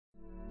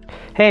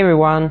Hey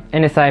everyone,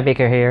 NSI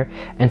Baker here,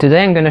 and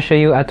today I'm gonna show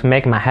you how to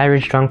make my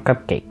Irish drunk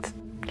cupcakes.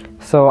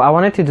 So I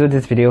wanted to do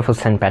this video for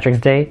St. Patrick's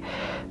Day,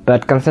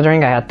 but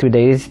considering I had 2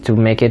 days to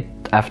make it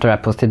after I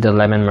posted the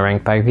lemon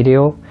meringue pie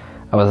video,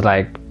 I was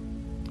like,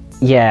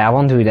 yeah, I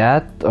won't do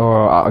that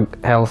or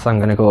else I'm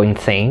gonna go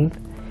insane.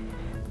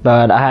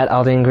 But I had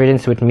all the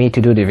ingredients with me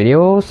to do the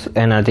videos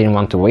and I didn't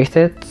want to waste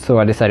it, so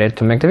I decided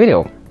to make the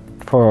video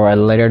for a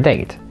later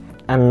date.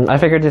 I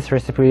figured this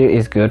recipe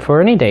is good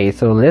for any day,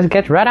 so let's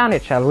get right on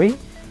it, shall we?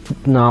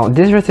 Now,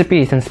 this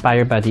recipe is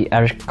inspired by the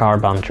Irish car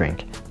bomb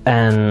drink,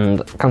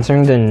 and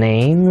considering the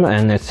name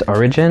and its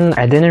origin,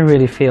 I didn't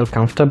really feel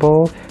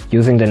comfortable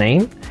using the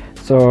name,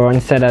 so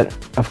instead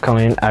of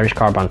calling it Irish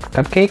car bomb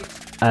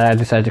cupcakes, I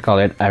decided to call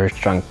it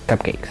Irish drunk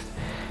cupcakes.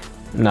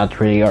 Not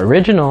really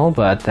original,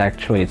 but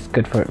actually it's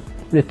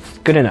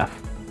good enough.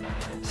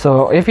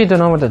 So if you don't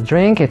know what the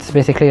drink, it's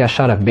basically a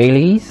shot of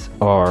Baileys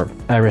or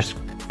Irish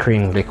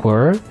cream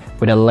liqueur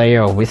with a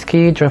layer of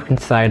whiskey dropped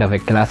inside of a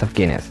glass of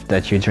Guinness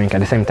that you drink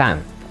at the same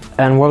time.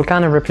 And we'll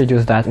kind of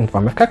reproduce that in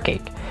form of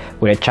cupcake,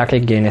 with a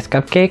chocolate Guinness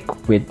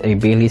cupcake with a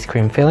Baileys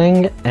cream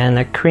filling and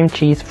a cream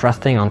cheese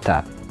frosting on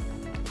top.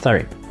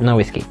 Sorry, no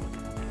whiskey.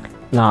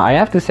 Now I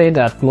have to say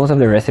that most of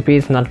the recipe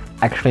is not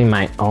actually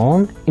my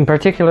own, in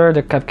particular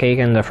the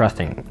cupcake and the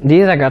frosting.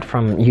 These I got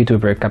from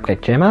YouTuber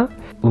Cupcake Gemma,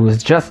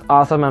 who's just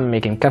awesome at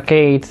making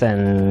cupcakes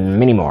and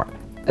many more.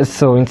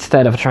 So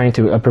instead of trying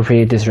to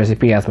appropriate this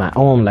recipe as my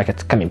own like a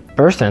coming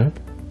person,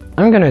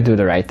 I'm gonna do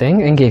the right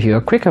thing and give you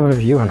a quick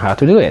overview on how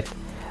to do it.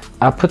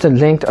 I'll put a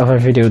link of a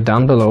video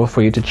down below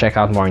for you to check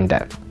out more in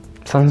depth.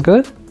 Sounds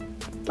good?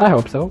 I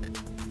hope so.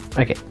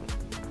 Okay.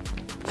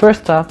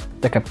 First up,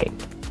 the cupcake.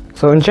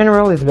 So in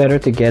general, it's better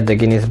to get the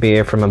Guinness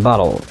beer from a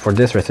bottle for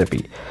this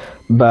recipe,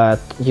 but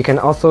you can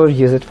also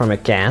use it from a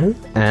can,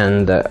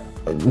 and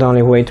the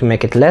only way to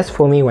make it less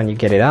foamy when you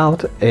get it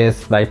out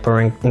is by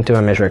pouring into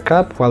a measured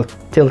cup while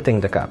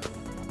tilting the cup.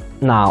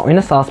 Now in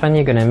a saucepan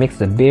you're gonna mix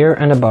the beer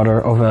and the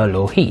butter over a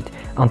low heat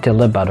until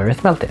the butter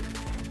is melted.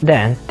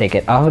 Then take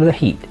it out of the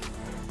heat.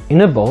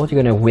 In a bowl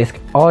you're gonna whisk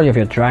all of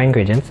your dry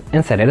ingredients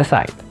and set it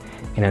aside.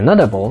 In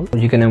another bowl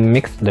you're gonna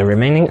mix the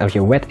remaining of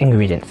your wet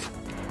ingredients.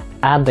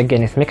 Add the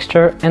Guinness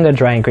mixture and the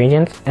dry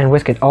ingredients and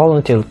whisk it all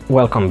until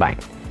well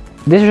combined.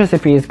 This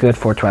recipe is good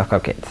for 12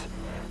 cupcakes.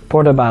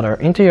 Pour the batter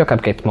into your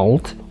cupcake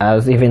mold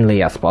as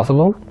evenly as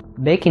possible.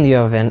 Bake in the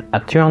oven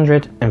at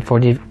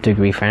 240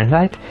 degrees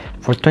Fahrenheit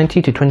for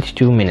 20 to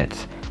 22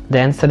 minutes.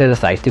 Then set it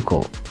aside to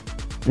cool.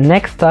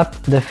 Next up,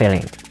 the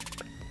filling.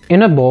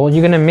 In a bowl,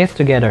 you're gonna mix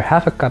together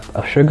half a cup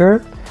of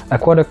sugar, a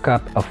quarter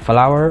cup of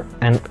flour,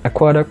 and a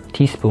quarter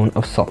teaspoon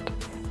of salt.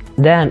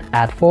 Then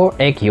add 4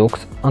 egg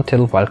yolks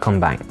until well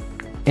combined.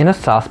 In a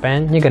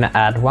saucepan, you're gonna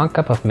add 1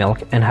 cup of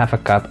milk and half a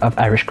cup of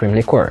Irish cream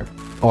liqueur,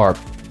 or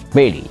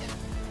Baileys,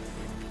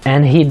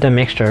 and heat the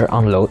mixture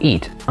on low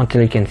heat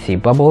until you can see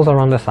bubbles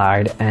around the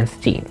side and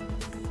steam.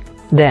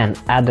 Then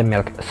add the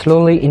milk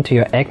slowly into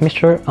your egg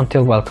mixture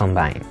until well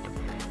combined.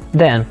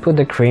 Then put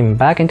the cream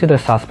back into the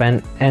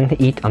saucepan and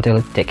heat until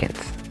it thickens.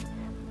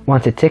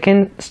 Once it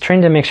thickens,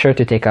 strain the mixture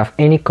to take off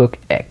any cooked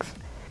eggs.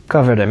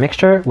 Cover the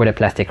mixture with a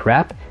plastic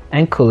wrap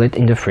and cool it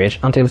in the fridge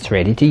until it's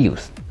ready to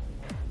use.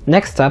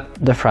 Next up,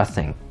 the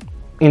frosting.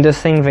 In the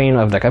same vein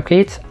of the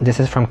cupcakes, this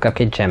is from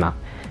Cupcake Gemma,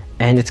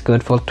 and it's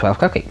good for 12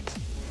 cupcakes.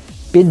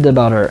 Beat the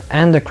butter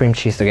and the cream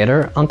cheese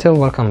together until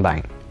well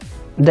combined.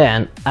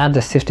 Then add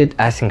the sifted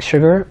icing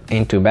sugar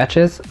in 2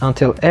 batches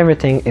until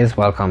everything is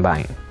well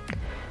combined.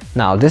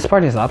 Now this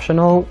part is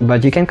optional,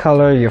 but you can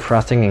color your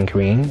frosting in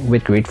green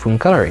with green food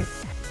coloring.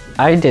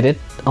 I did it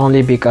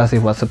only because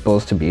it was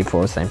supposed to be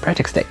for St.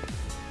 Patrick's Day.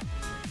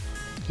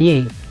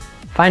 Yay!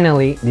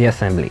 Finally, the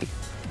assembly.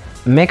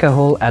 Make a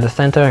hole at the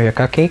center of your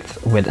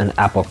cupcakes with an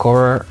apple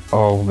corer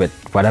or with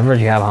whatever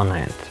you have on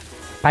hand.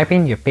 Pipe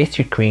in your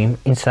pastry cream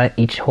inside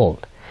each hole.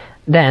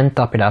 Then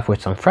top it off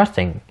with some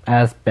frosting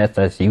as best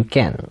as you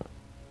can.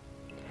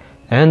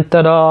 And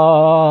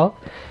ta-da!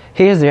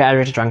 Here's the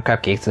Irish drunk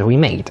cupcakes that we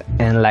made,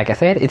 and like I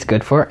said, it's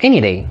good for any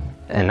day,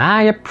 and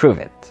I approve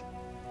it.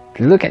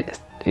 Look at this,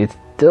 it's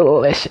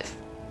delicious.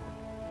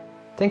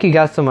 Thank you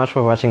guys so much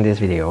for watching this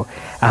video.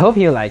 I hope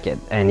you like it,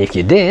 and if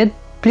you did,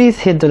 please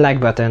hit the like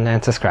button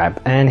and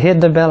subscribe, and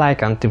hit the bell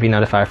icon to be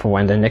notified for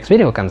when the next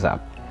video comes up.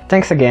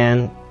 Thanks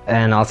again,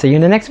 and I'll see you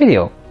in the next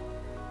video.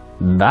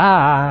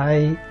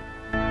 Bye!